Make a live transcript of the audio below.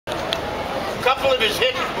A couple of his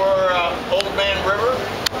hits were Old Man River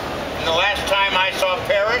and The Last Time I Saw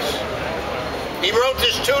Paris. He wrote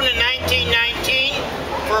this tune in 1919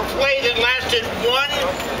 for a play that lasted one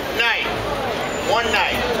night. One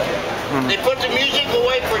night. They put the music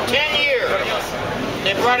away for 10 years.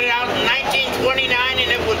 They brought it out in 1929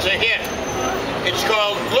 and it was a hit. It's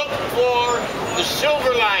called Look for the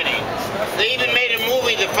Silver Lining. They even made a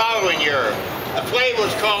movie the following year. The play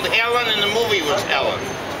was called Helen and the movie was Helen.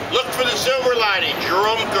 Look for the Silver Lining,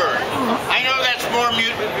 Jerome Kern. I know that's more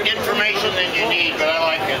information than you need, but I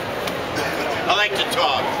like it. I like to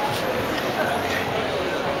talk.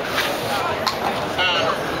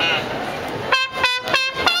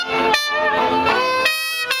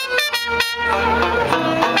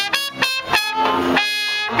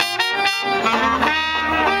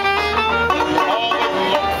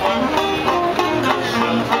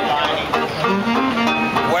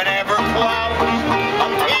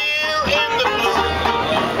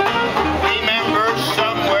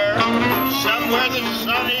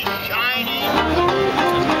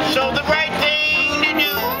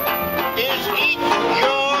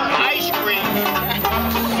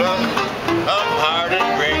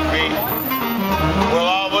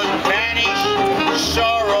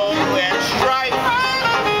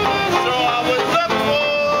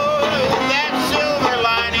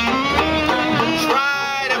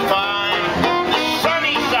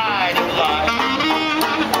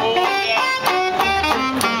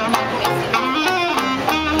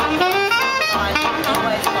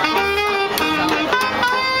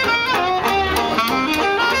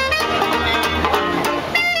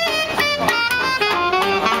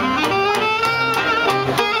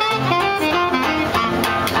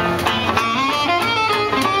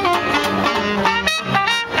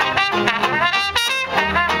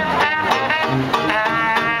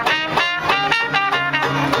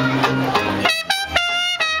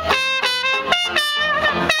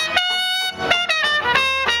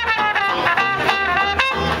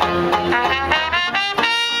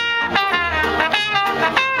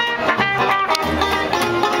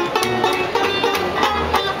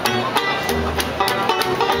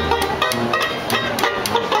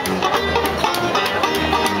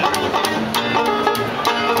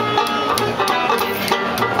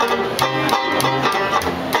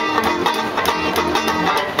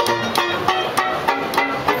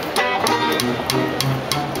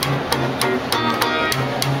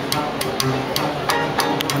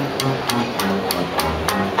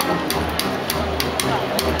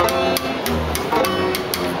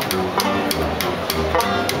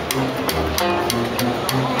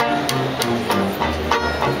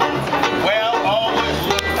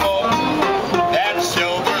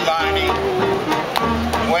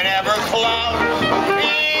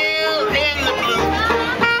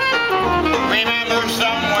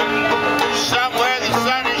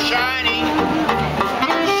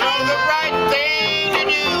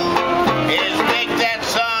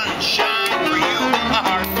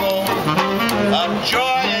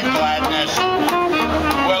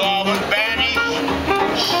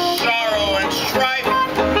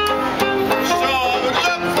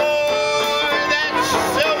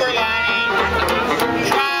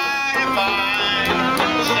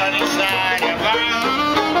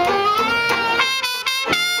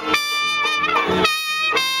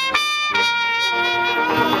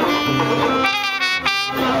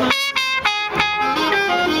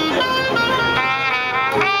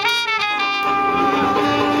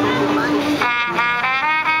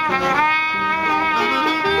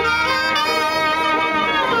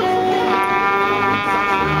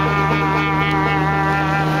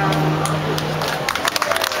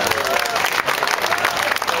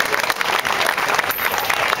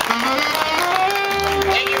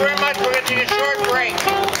 We're going to take a short break.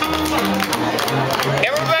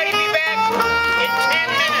 Everybody